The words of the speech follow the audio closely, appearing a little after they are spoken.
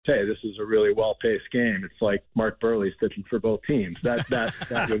hey, this is a really well-paced game. It's like Mark Burley's pitching for both teams. That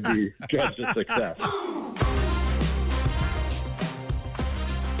would be judged a success.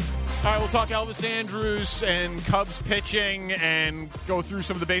 All right, we'll talk Elvis Andrus and Cubs pitching and go through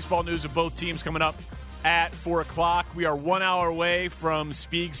some of the baseball news of both teams coming up at 4 o'clock. We are 1 hour away from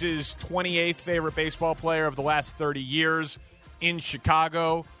Speegs' 28th favorite baseball player of the last 30 years in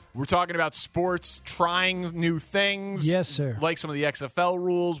Chicago. We're talking about sports, trying new things. Yes, sir. Like some of the XFL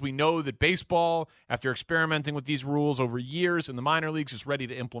rules. We know that baseball, after experimenting with these rules over years in the minor leagues, is ready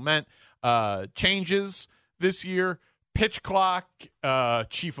to implement changes this year. Pitch clock,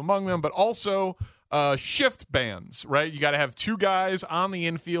 chief among them, but also shift bans, right? You got to have two guys on the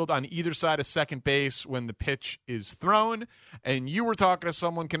infield on either side of second base when the pitch is thrown. And you were talking to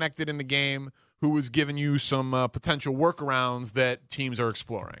someone connected in the game who was giving you some potential workarounds that teams are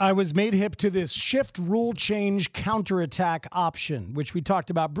exploring. I was made hip to this shift rule change counterattack option, which we talked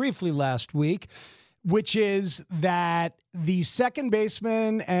about briefly last week, which is that the second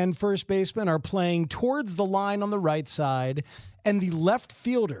baseman and first baseman are playing towards the line on the right side, and the left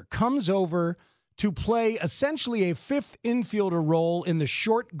fielder comes over to play essentially a fifth infielder role in the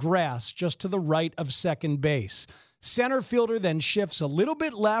short grass just to the right of second base. Center fielder then shifts a little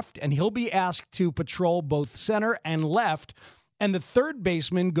bit left, and he'll be asked to patrol both center and left, and the third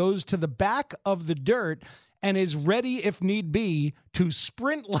baseman goes to the back of the dirt and is ready, if need be, to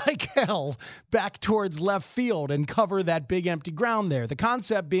sprint like hell back towards left field and cover that big empty ground there. The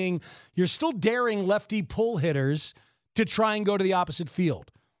concept being you're still daring lefty pull hitters to try and go to the opposite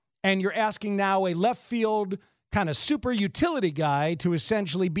field. And you're asking now a left field kind of super utility guy to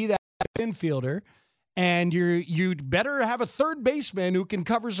essentially be that infielder. And you'd better have a third baseman who can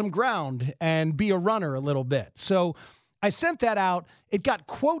cover some ground and be a runner a little bit. So I sent that out. It got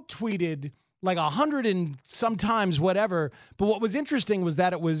quote tweeted like 100 and sometimes whatever. But what was interesting was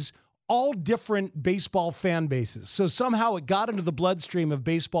that it was all different baseball fan bases. So somehow it got into the bloodstream of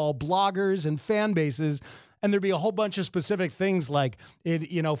baseball bloggers and fan bases. And there'd be a whole bunch of specific things like,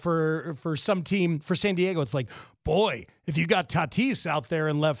 for some team, for San Diego, it's like, boy, if you got Tatis out there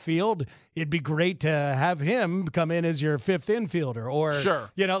in left field, it'd be great to have him come in as your fifth infielder. Or, sure.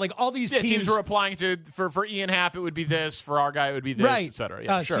 Like all these teams were applying to, for Ian Happ, it would be this. For our guy, it would be this, right. et cetera.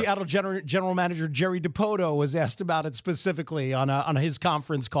 Yeah, sure. Seattle general manager Jerry DiPoto was asked about it specifically on his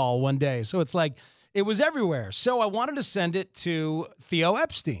conference call one day. So it's like, it was everywhere. So I wanted to send it to Theo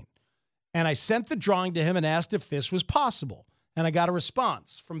Epstein. And I sent the drawing to him and asked if this was possible. And I got a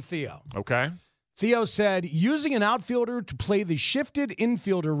response from Theo. Okay. Theo said, using an outfielder to play the shifted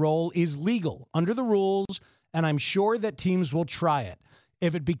infielder role is legal under the rules, and I'm sure that teams will try it.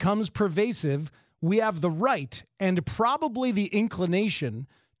 If it becomes pervasive, we have the right and probably the inclination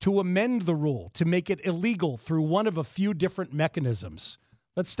to amend the rule to make it illegal through one of a few different mechanisms.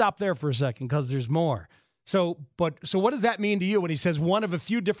 Let's stop there for a second because there's more. So what does that mean to you when he says one of a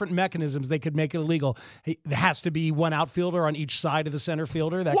few different mechanisms they could make it illegal? There has to be one outfielder on each side of the center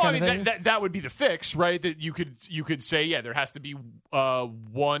fielder. That would be the fix, right? That you could say, yeah, there has to be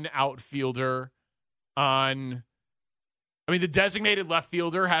one outfielder on. I mean, the designated left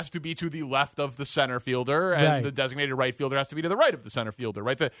fielder has to be to the left of the center fielder, and right. The designated right fielder has to be to the right of the center fielder,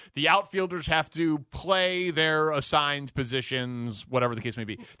 right? The outfielders have to play their assigned positions, whatever the case may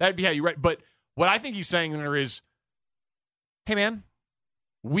be. That'd be how you right, but. What I think he's saying there is, hey, man,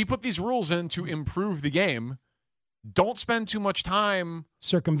 we put these rules in to improve the game. Don't spend too much time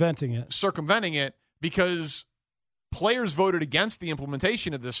circumventing it because players voted against the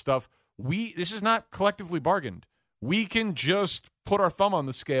implementation of this stuff. This is not collectively bargained. We can just put our thumb on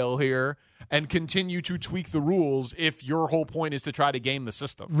the scale here and continue to tweak the rules if your whole point is to try to game the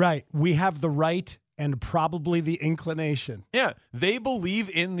system. Right. We have the right and probably the inclination. Yeah, they believe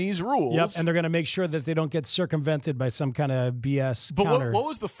in these rules. Yep, and they're going to make sure that they don't get circumvented by some kind of BS But counter. What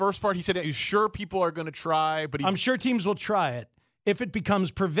was the first part? He said he's sure people are going to try. But I'm sure teams will try it. If it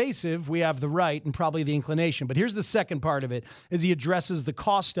becomes pervasive, we have the right and probably the inclination. But here's the second part of it, as he addresses the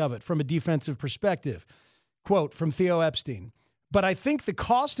cost of it from a defensive perspective. Quote from Theo Epstein. But I think the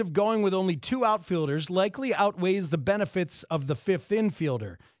cost of going with only two outfielders likely outweighs the benefits of the fifth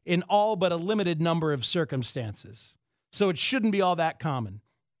infielder in all but a limited number of circumstances. So it shouldn't be all that common.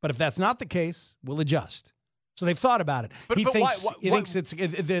 But if that's not the case, we'll adjust. So they've thought about it. He thinks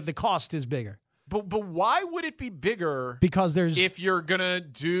the cost is bigger. But why would it be bigger? Because if you're gonna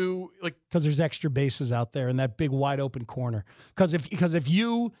do because there's extra bases out there in that big wide open corner. Because if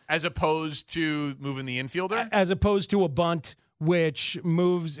you as opposed to moving the infielder, as opposed to a bunt which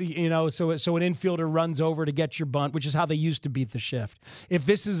moves, so an infielder runs over to get your bunt, which is how they used to beat the shift. If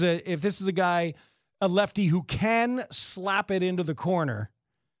this is a guy, a lefty who can slap it into the corner,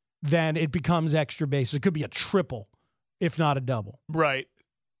 then it becomes extra bases. It could be a triple, if not a double. Right.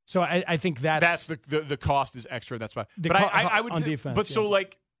 So I think that's the cost is extra. That's fine. But co- I would on say, defense, but yeah. so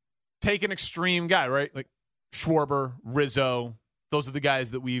like take an extreme guy, right? Like Schwarber, Rizzo. Those are the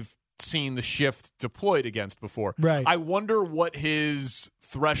guys that we've seen the shift deployed against before. Right. I wonder what his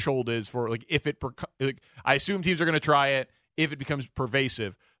threshold is for like if it. Like, I assume teams are going to try it if it becomes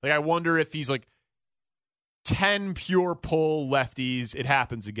pervasive. Like I wonder if he's like 10 pure pull lefties it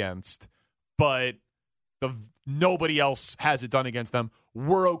happens against, but nobody else has it done against them.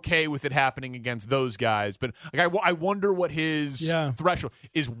 We're okay with it happening against those guys. But like, I wonder what his threshold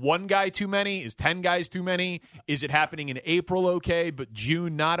is. 1 guy too many? Is 10 guys too many? Is it happening in April okay, but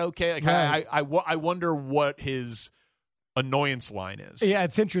June not okay? Like Right. I wonder what his annoyance line is. Yeah,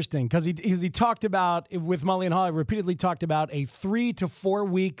 it's interesting because he talked about, with Mully and Hall, repeatedly talked about a 3 to 4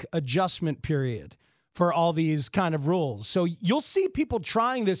 week adjustment period for all these kind of rules. So you'll see people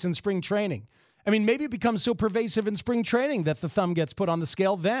trying this in spring training. I mean, maybe it becomes so pervasive in spring training that the thumb gets put on the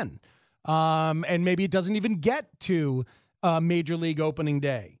scale then. And maybe it doesn't even get to Major League opening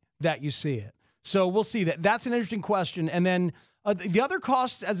day that you see it. So we'll see that. That's an interesting question. And then the other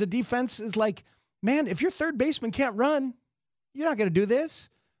costs as a defense is like, man, if your third baseman can't run, you're not going to do this.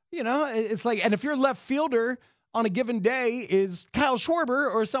 You know, it's like, and if your left fielder on a given day is Kyle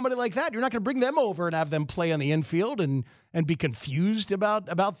Schwarber or somebody like that, you're not going to bring them over and have them play on the infield and be confused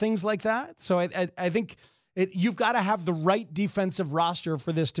about things like that. So I think you've got to have the right defensive roster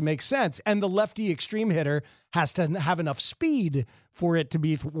for this to make sense. And the lefty extreme hitter has to have enough speed for it to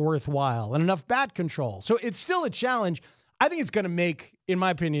be worthwhile and enough bat control. So it's still a challenge. I think it's going to make, in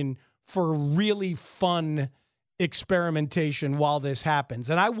my opinion, for really fun experimentation while this happens.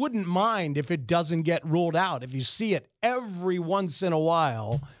 And I wouldn't mind if it doesn't get ruled out, if you see it every once in a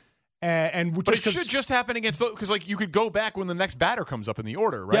while. But it should just happen against those, because like you could go back when the next batter comes up in the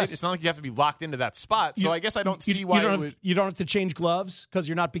order, right? Yes. It's not like you have to be locked into that spot. So I guess I don't see why you don't have to change gloves because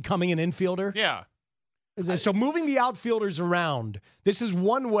you're not becoming an infielder. Yeah. So moving the outfielders around, this is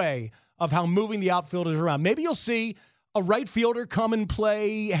one way of how moving the outfielders around. Maybe you'll see a right fielder come and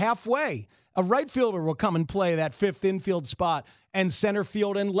play halfway. A right fielder will come and play that fifth infield spot, and center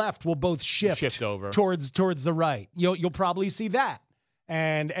field and left will both shift over towards the right. You'll probably see that.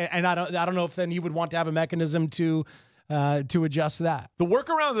 And I don't know if then you would want to have a mechanism to adjust that. The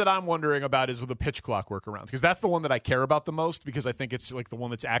workaround that I'm wondering about is with the pitch clock workarounds, because that's the one that I care about the most, because I think it's like the one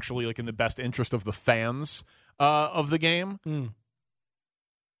that's actually like in the best interest of the fans of the game.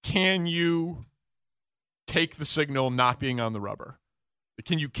 Can you take the signal not being on the rubber?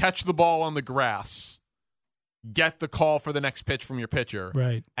 Can you catch the ball on the grass, get the call for the next pitch from your pitcher,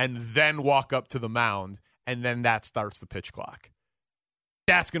 right, and then walk up to the mound, and then that starts the pitch clock?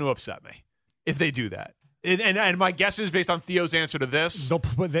 That's going to upset me if they do that. And my guess is, based on Theo's answer to this,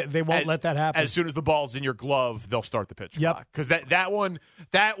 they won't let that happen. As soon as the ball's in your glove, they'll start the pitch clock. Because that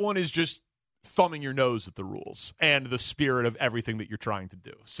one is just thumbing your nose at the rules and the spirit of everything that you're trying to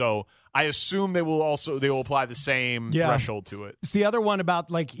do. So I assume they will apply the same threshold to it. It's the other one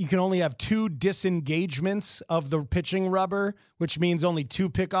about, like, you can only have 2 disengagements of the pitching rubber, which means only 2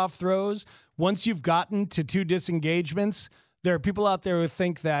 pickoff throws. Once you've gotten to 2 disengagements, there are people out there who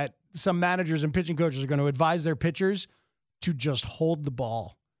think that some managers and pitching coaches are going to advise their pitchers to just hold the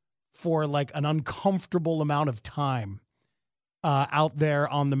ball for like an uncomfortable amount of time out there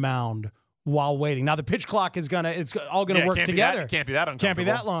on the mound while waiting. Now the pitch clock it's all gonna work together. It can't be that uncomfortable. Can't be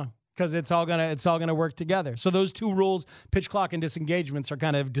that long, because it's all gonna work together. So those 2 rules, pitch clock and disengagements, are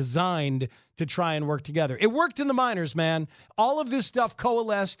kind of designed to try and work together. It worked in the minors, man. All of this stuff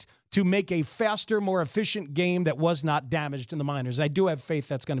coalesced to make a faster, more efficient game that was not damaged in the minors. I do have faith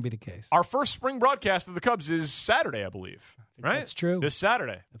that's going to be the case. Our first spring broadcast of the Cubs is Saturday, I believe. Right? That's true. This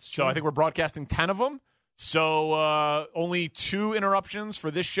Saturday. That's true. So I think we're broadcasting 10 of them. So only 2 interruptions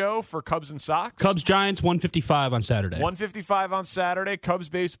for this show for Cubs and Sox. Cubs-Giants, 1:55 on Saturday. 1:55 on Saturday. Cubs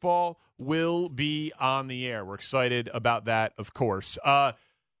baseball will be on the air. We're excited about that, of course.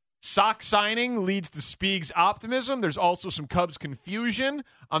 Sox signing leads to Spieg's optimism. There's also some Cubs confusion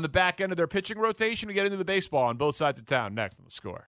on the back end of their pitching rotation. We get into the baseball on both sides of town next on The Score.